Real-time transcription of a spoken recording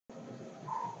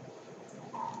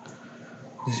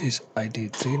This is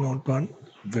IT 301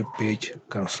 web page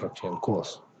construction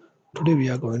course. Today we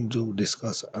are going to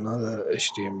discuss another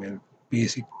HTML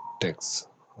basic text.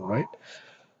 Alright.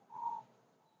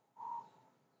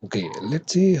 Okay,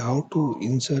 let's see how to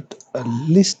insert a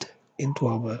list into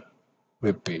our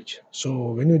web page.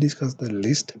 So when we discuss the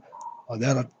list,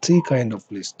 there are three kind of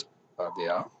list. They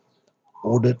are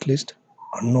ordered list,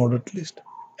 unordered list,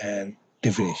 and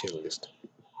definition list.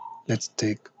 Let's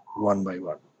take one by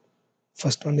one.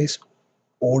 First one is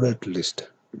ordered list.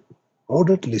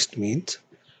 Ordered list means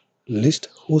list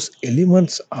whose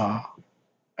elements are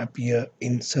appear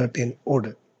in certain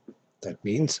order. That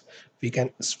means we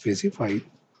can specify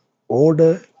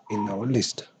order in our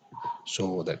list.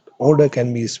 So that order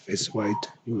can be specified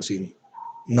using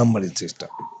numbering system.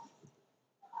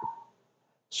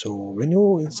 So when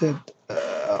you insert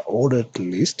ordered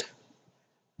list,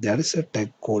 there is a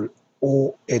tag called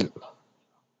OL.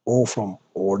 O from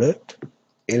ordered,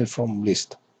 L from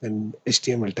list. Then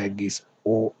HTML tag is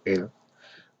OL.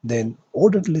 Then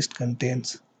ordered list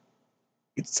contains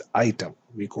its item.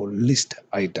 We call list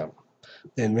item.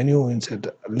 Then when you insert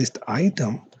list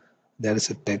item, there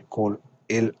is a tag called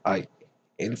LI.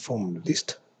 L from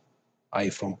list,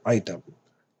 I from item,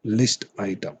 list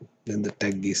item. Then the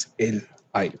tag is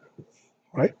LI,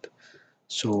 right?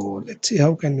 So let's see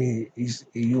how can we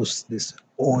use this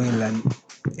OL and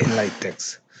LI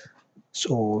tags.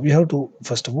 So we have to,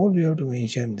 first of all, we have to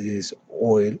mention this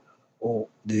OL or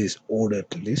this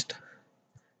ordered list,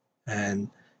 and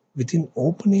within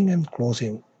opening and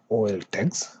closing OL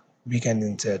tags, we can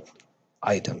insert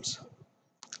items.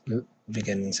 We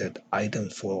can insert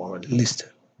items for our list.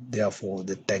 Therefore,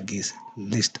 the tag is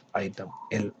list item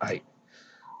li.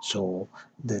 So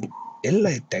the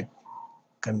li tag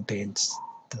contains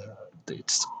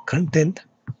its content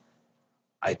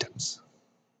items,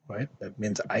 right? That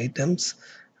means items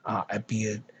are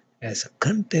appeared as a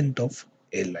content of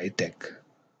li tag.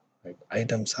 Right?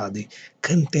 Items are the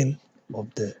content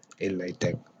of the li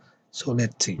tag. So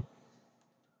let's see.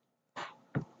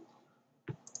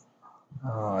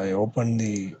 I open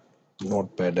the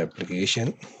Notepad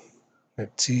application.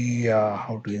 Let's see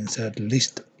how to insert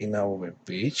list in our web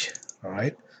page. All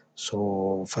right.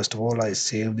 So first of all, I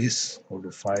save this. Go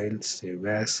to File, Save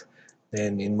As.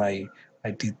 Then in my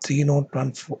IT3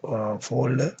 Notepad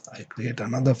folder, I create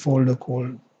another folder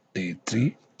called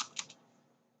Day3.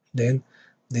 Then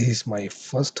this is my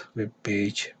first web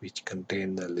page which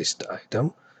contain the list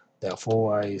item.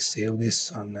 Therefore, I save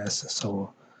this on as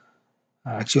so.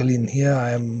 Actually, in here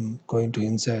I am going to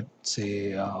insert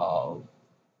say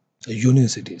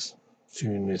universities.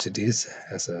 Few universities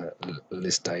as a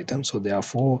list item. So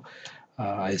therefore,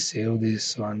 I save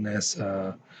this one as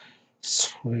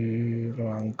Sri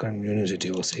Lankan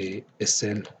University or say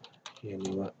SL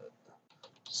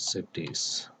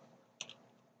Universities.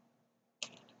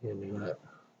 Universities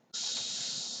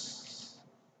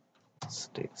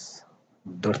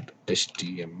dot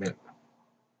html,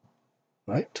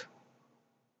 right?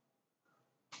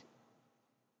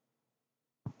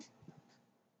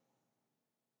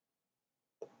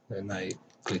 Then I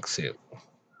click save.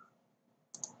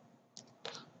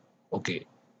 Okay,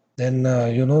 then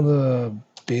you know the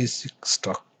basic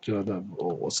structure, the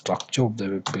structure of the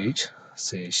web page,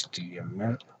 say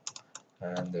HTML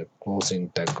and the closing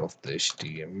tag of the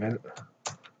HTML,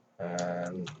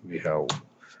 and we have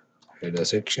header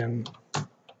section,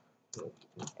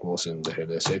 closing the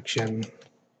header section,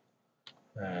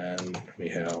 and we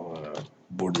have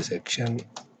body section,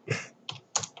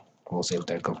 closing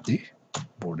tag of the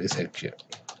body section.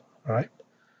 All right.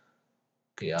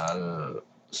 Okay, I'll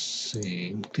say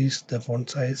increase the font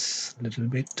size a little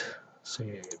bit,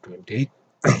 say 28.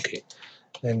 Okay,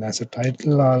 then as a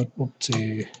title I'll put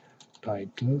say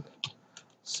title,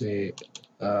 say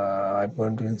I'm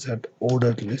going to insert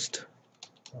ordered list.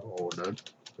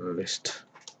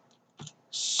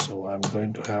 So I'm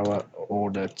going to have a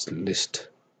ordered list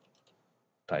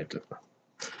title.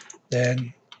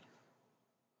 Then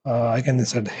I can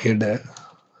insert header.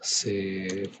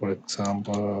 Say for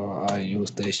example I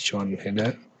use the H1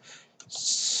 header,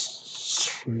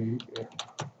 Sri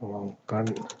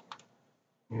Lankan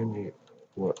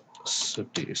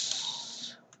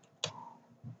universities.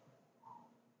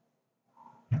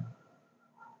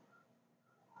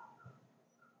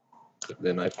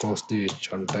 Then I close the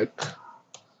H1 tag.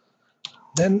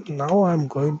 Then now I'm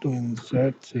going to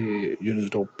insert the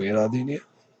University of Peradeniya,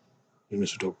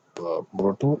 University of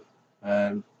Morotto,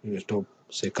 and University of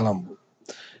say Colombo.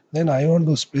 Then I want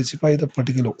to specify the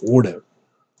particular order.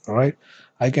 All right,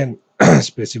 I can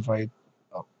specify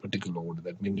a particular order.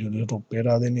 That means University of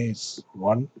Peradeniya is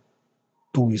 1,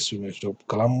 2 is University of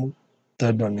Colombo,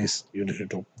 third one is Unity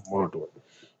Motor.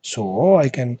 So I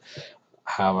can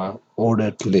have a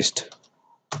ordered list.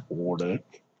 Ordered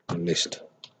list.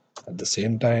 At the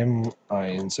same time, I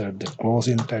insert the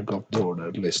closing tag of the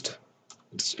ordered list.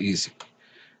 It's easy.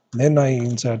 Then I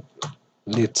insert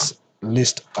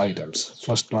list items.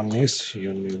 First one is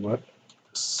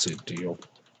University of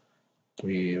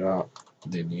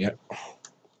Peradeniya.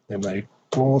 Then I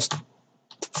close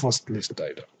first list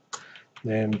item.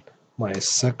 Then my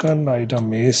second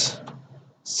item is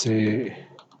say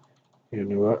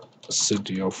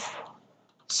University of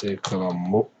say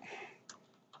Colombo.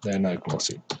 Then I close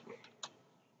it.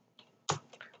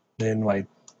 Then my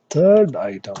third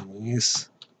item is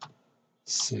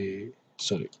say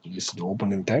sorry, this is the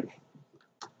opening tag.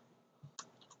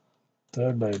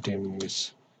 Third item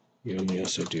is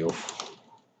University of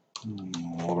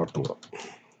Moratuwa.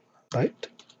 Right?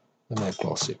 Then I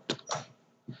close it.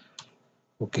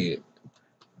 Okay.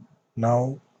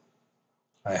 Now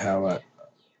I have a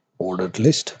ordered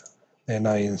list. Then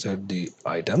I insert the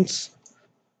items.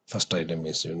 First item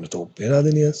is unit of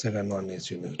Peradeniya, second one is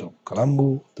unit of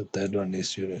Colombo, the third one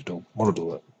is unit of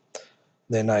Moratuwa.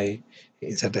 Then I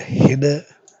insert a header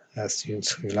as in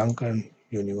Sri Lankan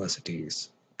universities.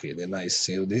 Okay, then I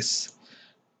save this.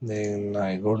 Then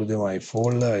I go to my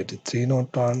folder, I did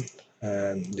 301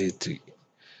 and day 3.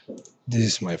 This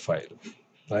is my file,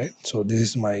 right? So this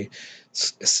is my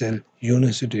cell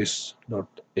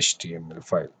universities.html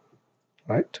file,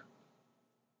 right?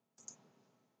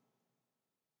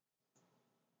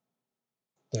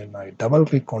 Then I double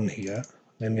click on here,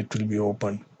 then it will be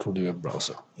open through the web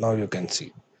browser. Now you can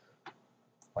see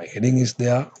my heading is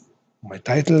there, my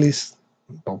title is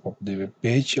on top of the web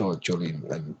page or actually in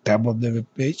the tab of the web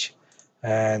page,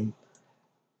 and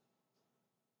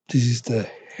this is the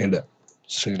header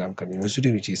Sri Lankan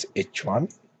University, which is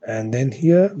H1, and then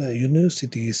here the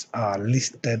universities are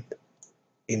listed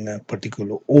in a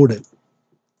particular order.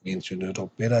 Means University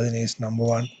of Peradeniya is number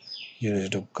 1,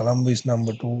 University of Colombo is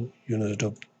number 2, University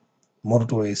of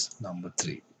Moratuwa is number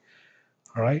 3.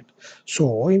 Alright,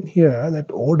 so in here that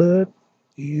order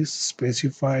is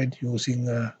specified using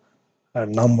a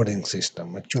numbering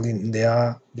system. Actually, in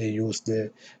there they use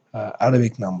the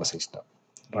Arabic number system,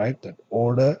 right? That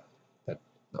the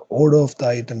order of the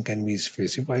item can be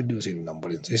specified using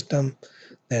numbering system.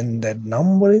 And that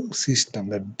numbering system,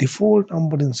 the default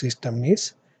numbering system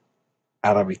is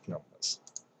Arabic numbers.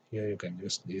 Here you can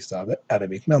use these are the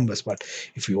Arabic numbers, but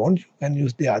if you want, you can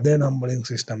use the other numbering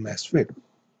system as well,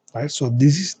 right? So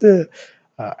this is the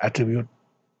attribute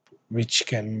which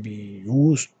can be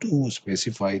used to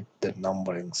specify the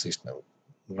numbering system,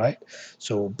 right?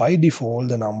 So by default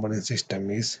the numbering system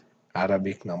is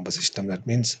Arabic number system. That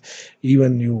means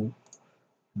even you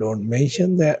don't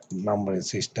mention the numbering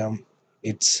system,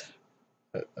 it's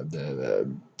the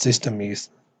system is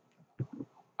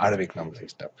Arabic number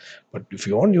system. But if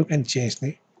you want, you can change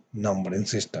the numbering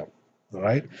system,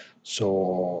 right?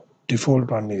 So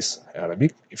default one is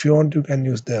Arabic. If you want, you can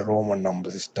use the Roman number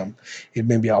system. It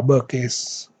may be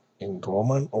uppercase in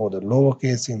Roman or the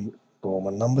lowercase in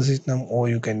Roman number system, or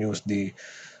you can use the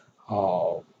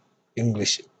uh,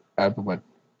 English alphabet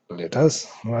letters,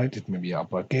 right? It may be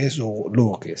uppercase or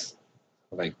lowercase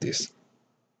like this.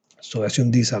 So assume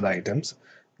these are the items.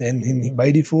 Then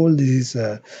by default, this is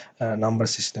a number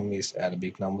system is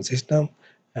Arabic number system.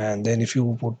 And then if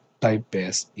you put type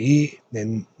as A,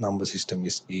 then number system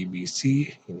is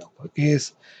ABC in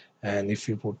uppercase. And if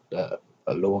you put a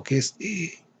lowercase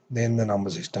a, then the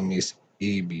number system is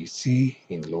ABC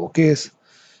in lowercase.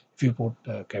 If you put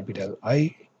capital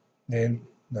I, then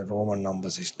the Roman number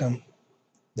system.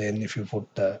 Then if you put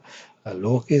a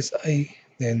lowercase I,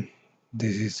 then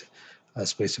this is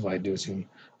specified using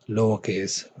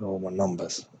lowercase Roman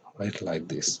numbers, right? Like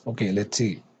this. Okay, let's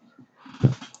see.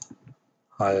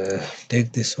 I'll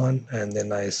take this one and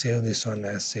then I save this one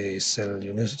as a cell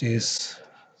universities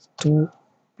 2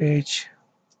 page.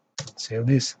 Save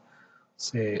this.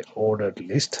 Say ordered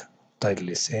list. Title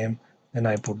is same. Then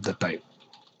I put the type.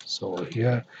 So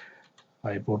here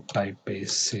I put type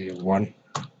is say 1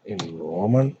 in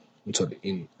Roman. Sorry,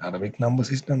 in Arabic number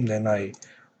system. Then I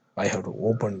have to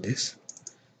open this.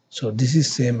 So this is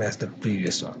same as the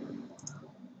previous one,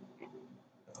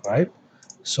 right?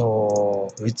 So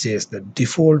which is the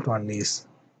default one is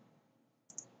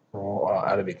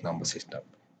Arabic number system.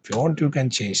 If you want, you can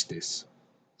change this.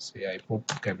 Say I put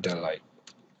capital I.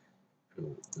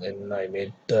 Then I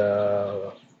made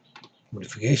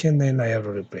modification. Then I have to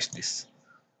replace this.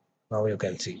 Now you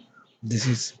can see this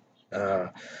is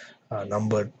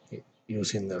numbered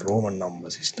using the Roman number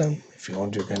system. If you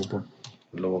want, you can put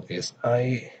lowercase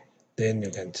I. then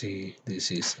you can see this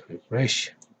is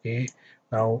refresh. Okay,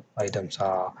 now items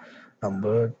are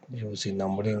numbered using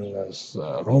numbering as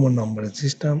Roman numbering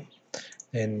system,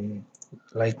 and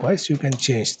likewise you can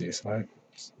change this, right?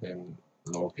 Then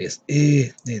lowercase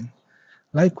a, then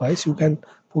likewise you can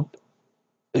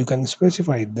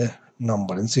specify the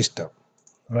numbering system,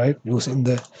 right, using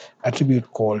the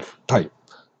attribute called type,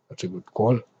 attribute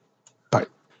called type,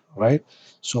 right?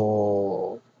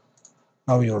 So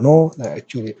now you know that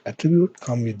actually attribute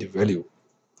come with the value,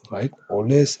 right?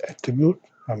 Always attribute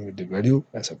come with the value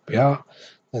as a pair,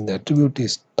 and the attribute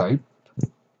is type,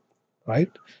 right?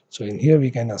 So in here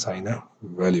we can assign a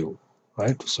value,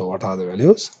 right? So what are the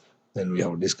values? Then we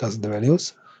have discussed the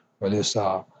values. Values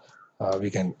are we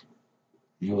can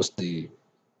use the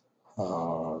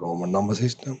Roman number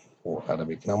system or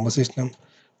Arabic number system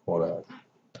or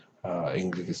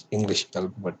English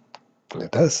alphabet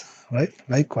letters, right?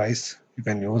 Likewise, you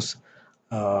can use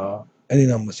any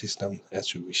number system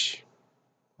as you wish,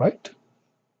 right?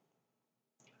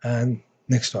 And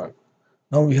next one.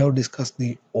 Now we have discussed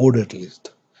the ordered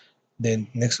list. Then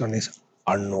next one is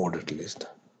unordered list.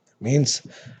 Means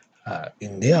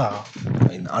in there,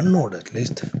 in unordered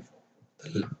list,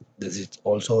 this is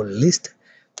also a list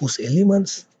whose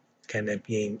elements can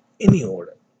appear in any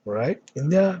order, right? In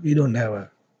there we don't have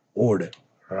a order,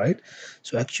 right?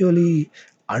 So actually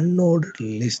unordered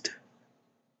list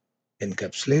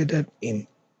encapsulated in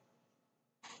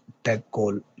tag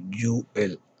called ul,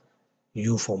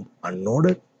 u from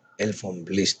unordered, l from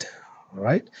list,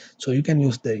 right? So you can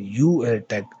use the ul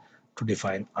tag to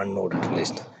define unordered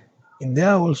list. In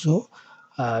there also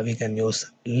we can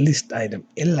use list item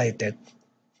li tag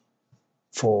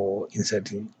for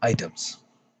inserting items,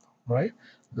 right?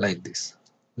 Like this.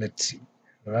 Let's see,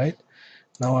 right?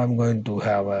 Now I'm going to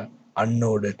have a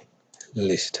unordered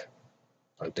list.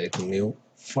 I'll take a new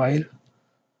file.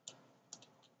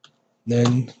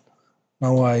 Then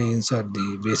now I insert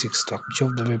the basic structure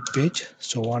of the web page.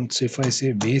 So once if I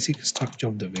say basic structure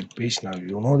of the web page, now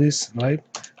you know this, right?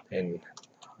 Then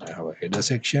I have a header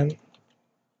section,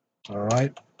 all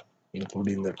right,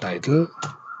 including the title,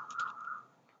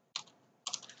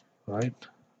 right?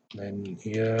 Then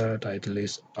here title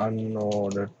is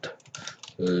unordered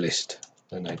list.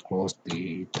 Then I close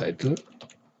the title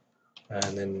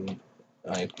and then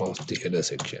I close the header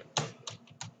section.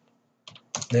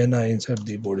 Then I insert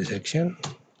the body section,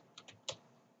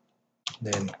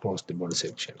 then close the body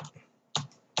section.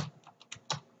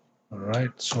 All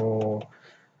right, so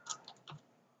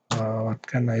what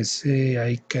can I say?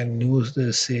 I can use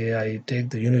the say I take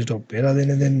the unit of para,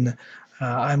 then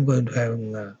I'm going to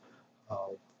have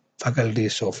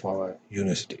faculties of our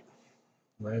university,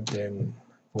 right? Then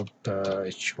put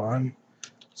h1,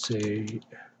 say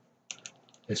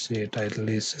let's say title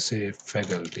is say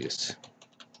faculties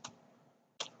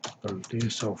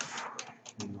of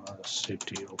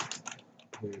University of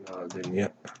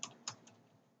Pennsylvania.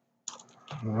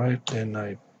 Right, then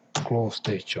I close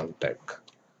the h1 tag.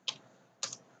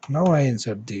 Now I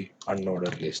insert the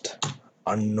unordered list.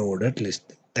 Unordered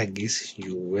list tag is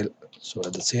ul. So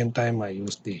at the same time I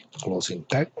use the closing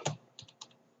tag.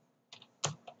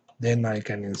 Then I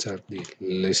can insert the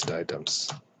list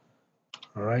items.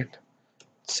 All right,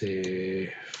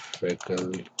 say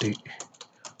faculty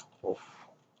of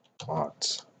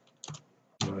arts.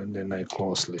 And then I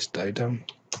close list item.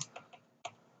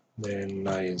 Then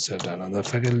I insert another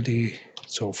faculty.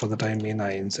 So for the time being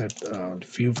I insert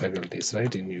few faculties,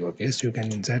 right? In your case you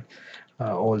can insert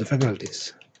all the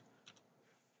faculties.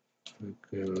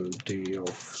 Faculty of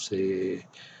say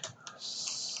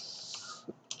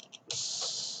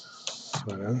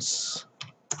science.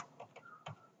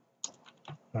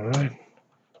 All right,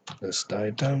 list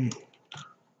item,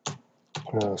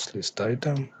 close list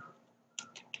item.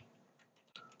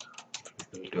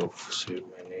 Faculty of say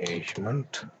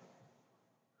management,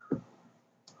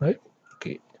 right?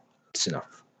 Okay, it's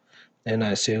enough. Then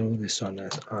I save this one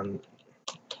as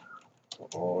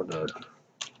unordered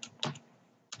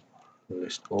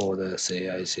list, or the say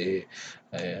I say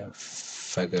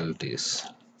faculties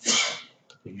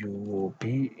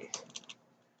UOP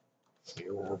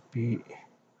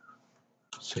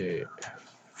say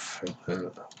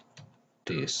faculties,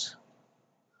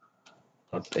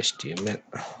 not HTML.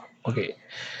 Okay,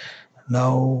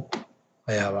 now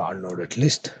I have an unordered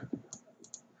list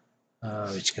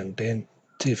which contain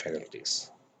 3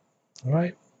 faculties. All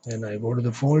right, then I go to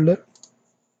the folder,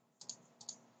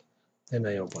 then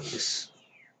I open this.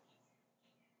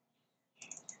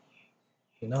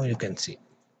 Now you can see,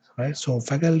 right? So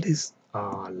faculties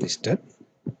are listed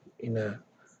in a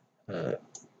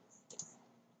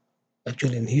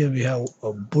Actually, in here we have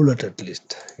a bulleted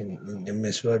list. In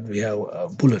MS Word, we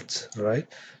have bullets, right?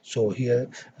 So here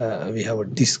we have a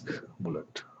disk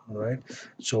bullet, right?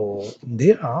 So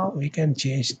there are we can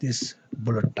change this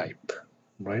bullet type,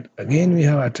 right? Again, we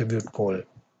have attribute called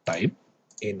type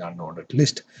in unordered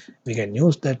list. We can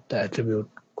use that attribute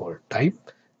called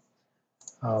type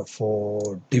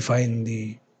for define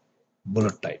the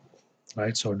bullet type,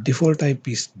 right? So default type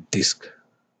is disk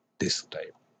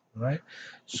type, right?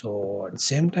 So at the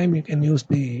same time you can use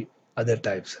the other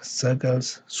types,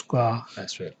 circles, square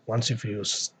as well. Once if you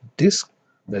use disk,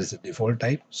 there is a default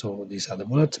type, so these are the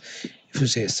bullets. If you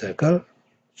say circle,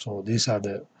 so these are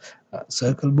the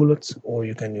circle bullets, or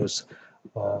you can use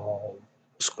uh,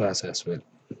 squares as well,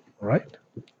 right?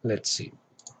 Let's see.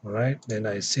 Right, then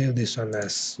I save this one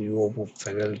as UOP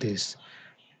faculties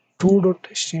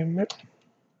 2.html,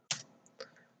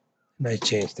 and I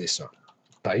change this one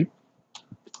type,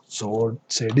 so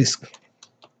say disk.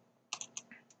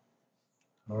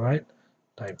 All right,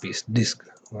 type is disk,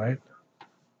 right?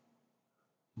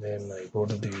 Then I go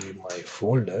to the my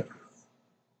folder,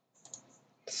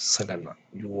 second one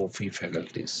UOP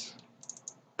faculties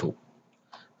 2.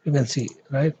 You can see,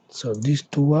 right? So these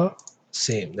two are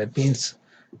same. That means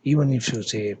even if you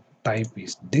say type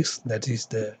is disk, that is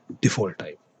the default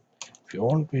type. If you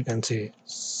want, we can say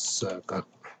circle.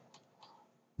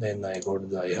 Then I go to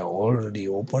the, I have already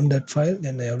opened that file,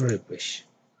 then I have to refresh.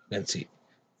 You can see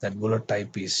that bullet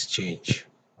type is changed,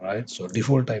 right? So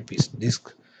default type is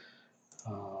disk.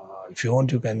 If you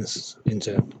want, you can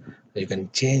insert, you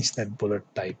can change that bullet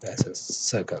type as a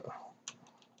circle.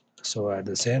 So at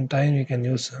the same time, you can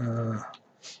use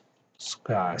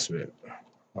square as well.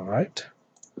 All right,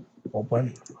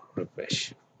 open,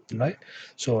 refresh, right?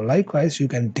 So likewise, you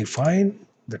can define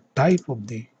the type of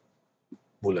the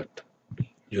bullet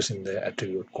using the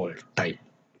attribute called type.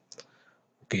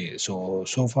 Okay, so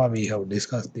far we have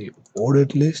discussed the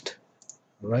ordered list,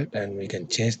 right? And we can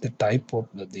change the type of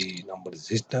the number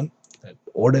system. That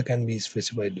order can be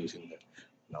specified using the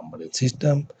numbering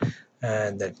system,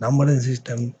 and that numbering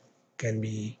system can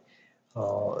be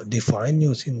defined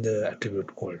using the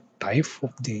attribute called type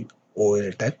of the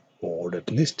OL type or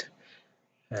ordered list.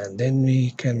 And then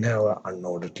we can have an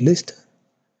unordered list,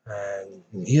 and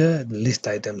here the list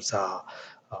items are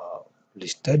uh,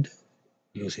 listed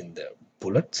using the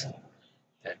bullets.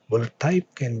 That bullet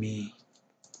type can be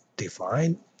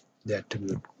defined, the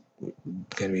attribute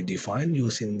can be defined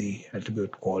using the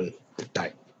attribute called the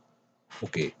type.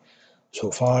 Okay,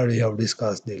 so far we have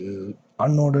discussed the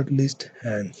unordered list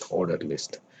and ordered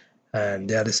list, and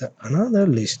there is another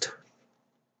list.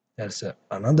 There's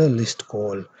another list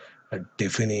called a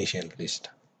definition list.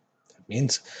 That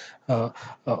means uh,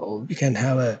 we can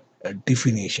have a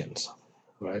definitions,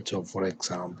 right? So for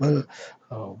example,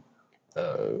 uh,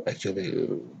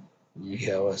 actually we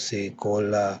have a say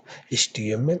called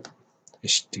HTML.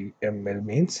 HTML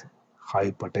means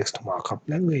hypertext markup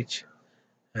language,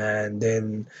 and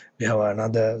then we have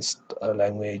another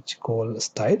language called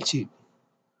style sheet.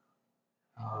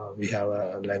 We have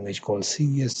a language called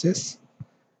CSS.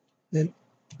 Then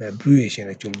the abbreviation,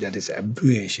 actually that is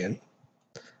abbreviation.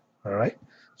 All right,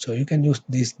 so you can use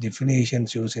these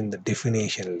definitions using the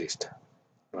definition list,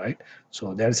 right?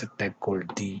 So there is a tag called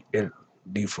DL,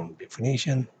 D from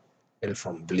definition, L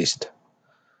from list,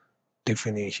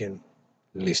 definition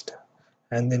list.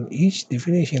 And then each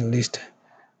definition list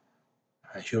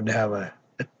should have a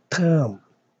term,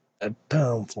 a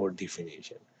term for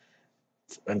definition,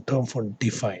 a term for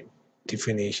define,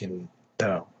 definition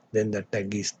term. Then the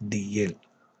tag is DL,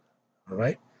 all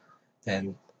right?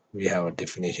 And we have a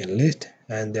definition list,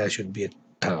 and there should be a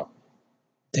term.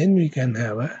 Then we can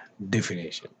have a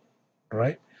definition,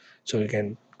 right? So we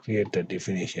can create a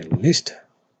definition list,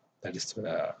 that is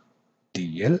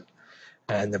DL,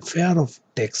 and the pair of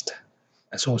text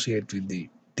associated with the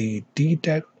D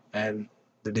tag and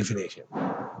the definition,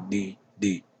 D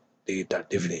data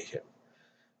definition.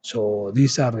 So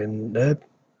these are rendered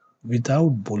without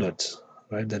bullets,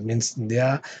 right? That means they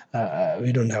are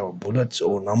we don't have bullets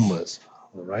or numbers,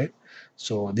 right?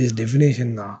 So these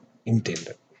definition are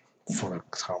intended. For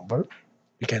example,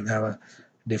 we can have a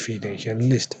definition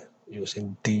list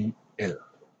using DL,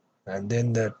 and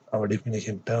then that our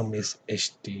definition term is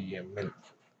HTML.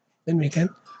 Then we can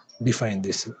define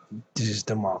this. This is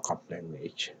the markup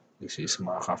language. This is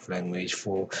markup language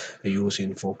for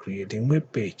using for creating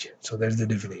web page. So that's the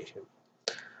definition.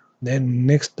 Then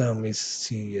next term is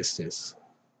CSS.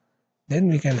 Then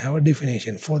we can have a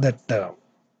definition for that term.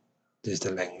 This is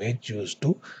the language used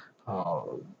to uh,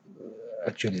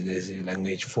 actually there is a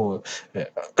language for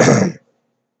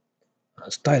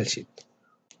style sheet.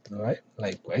 All right,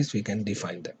 likewise we can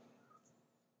define that.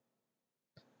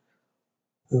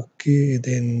 Okay,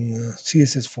 then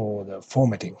CSS for the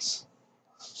formattings.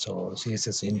 So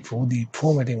CSS info the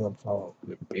formatting of our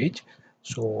web page.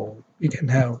 So we can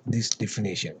have these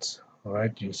definitions, all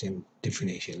right, using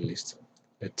definition list.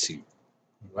 Let's see,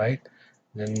 right?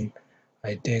 Then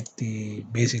I take the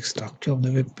basic structure of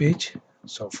the web page.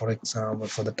 So for example,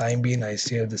 for the time being, I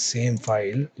save the same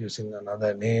file using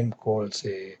another name called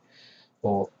say,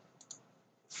 or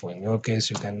for in your case,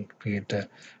 you can create a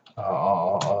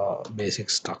basic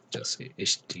structure, say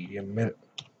HTML,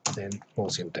 then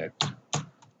closing tag,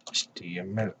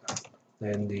 HTML,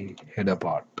 then the header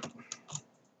part,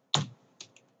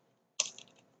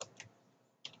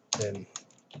 then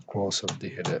close of the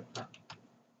header,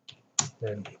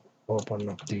 then open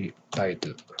up the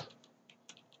title.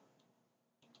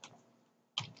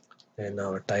 Then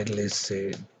our title is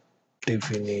say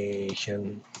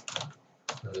definition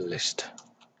list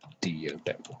TL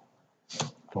tab.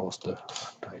 Close the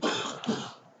title.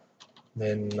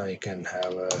 Then I can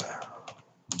have a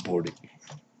body.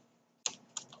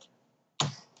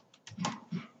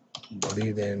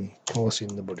 Body, then close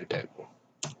in the body tag.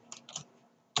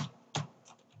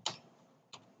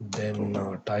 Then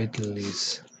title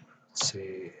is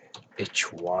say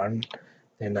H1.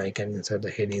 Then I can insert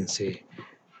the heading say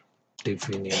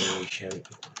definition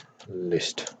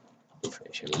list.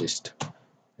 Definition list.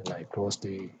 Then I close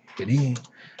the heading.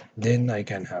 Then I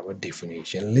can have a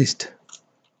definition list.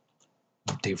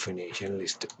 Definition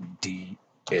list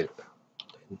DL.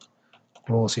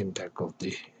 Closing tag of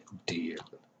the DL.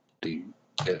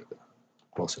 DL.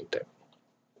 Closing tag.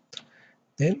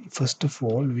 Then first of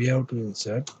all we have to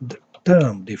insert the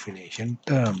term definition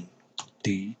term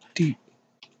DT.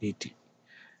 DT.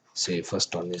 Say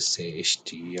first one is say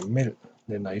HTML.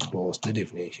 Then I close the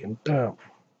definition term.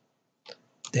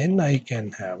 Then I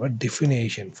can have a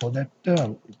definition for that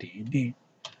term DD.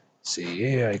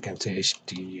 Say I can say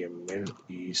HTML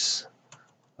is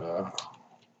a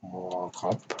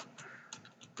markup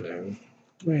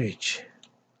language,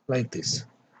 like this,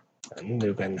 and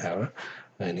you can have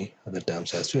any other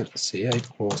terms as well. Say I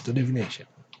close the definition.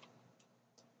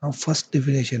 Now first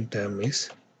definition term is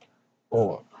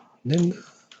over. Then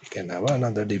you can have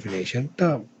another definition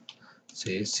term,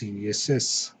 say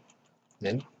CSS.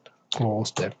 Then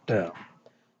close that term.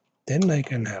 Then I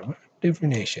can have a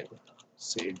definition,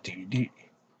 say DD.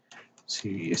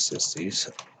 CSS is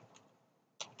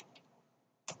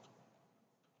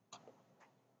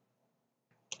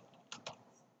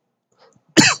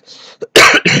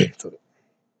sorry.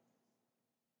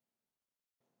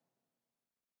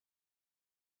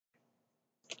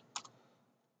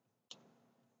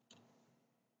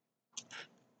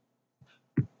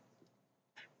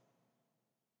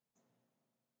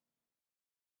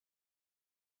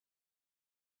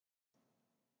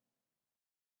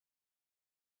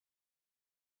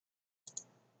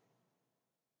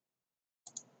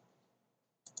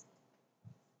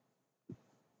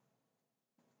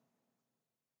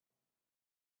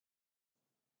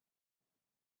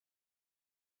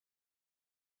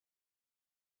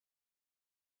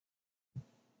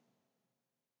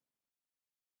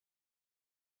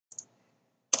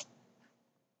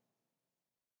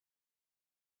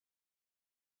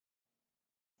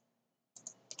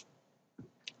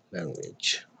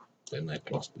 Language. Then I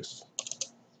close this.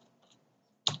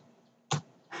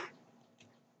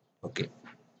 Okay.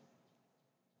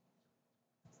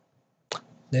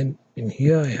 Then in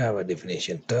here I have a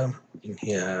definition term. In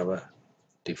here I have a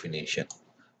definition.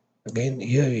 Again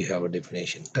here we have a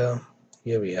definition term.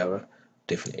 Here we have a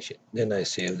definition. Then I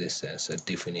save this as a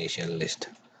definition list.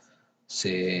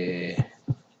 Say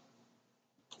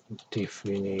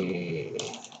definition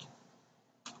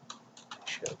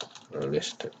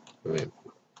list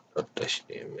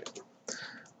web.html.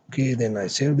 Okay, then I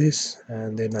save this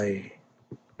and then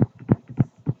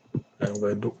I'm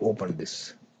going to open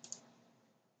this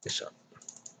one.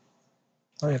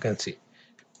 Now you can see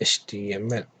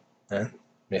HTML and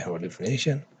we have a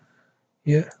definition.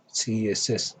 Here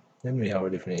CSS, then we have a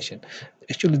definition.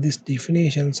 Actually these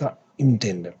definitions are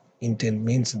intended. Intent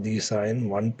means these are in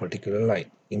one particular line.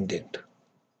 Indent,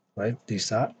 right?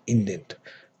 These are indent.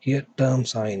 Here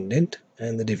terms are indent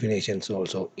and the definitions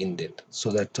also indent.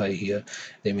 So that's why here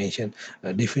they mention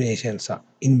definitions are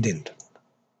indent.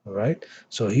 All right.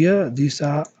 So here these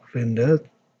are rendered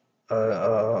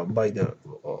by the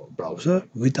browser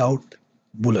without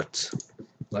bullets,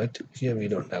 right? Here we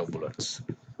don't have bullets,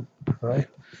 right?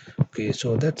 Okay,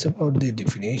 so that's about the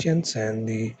definitions and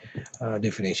the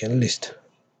definition list.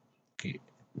 Okay.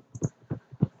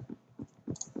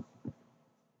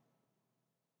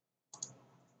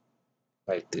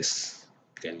 this,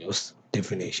 you can use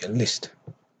definition list.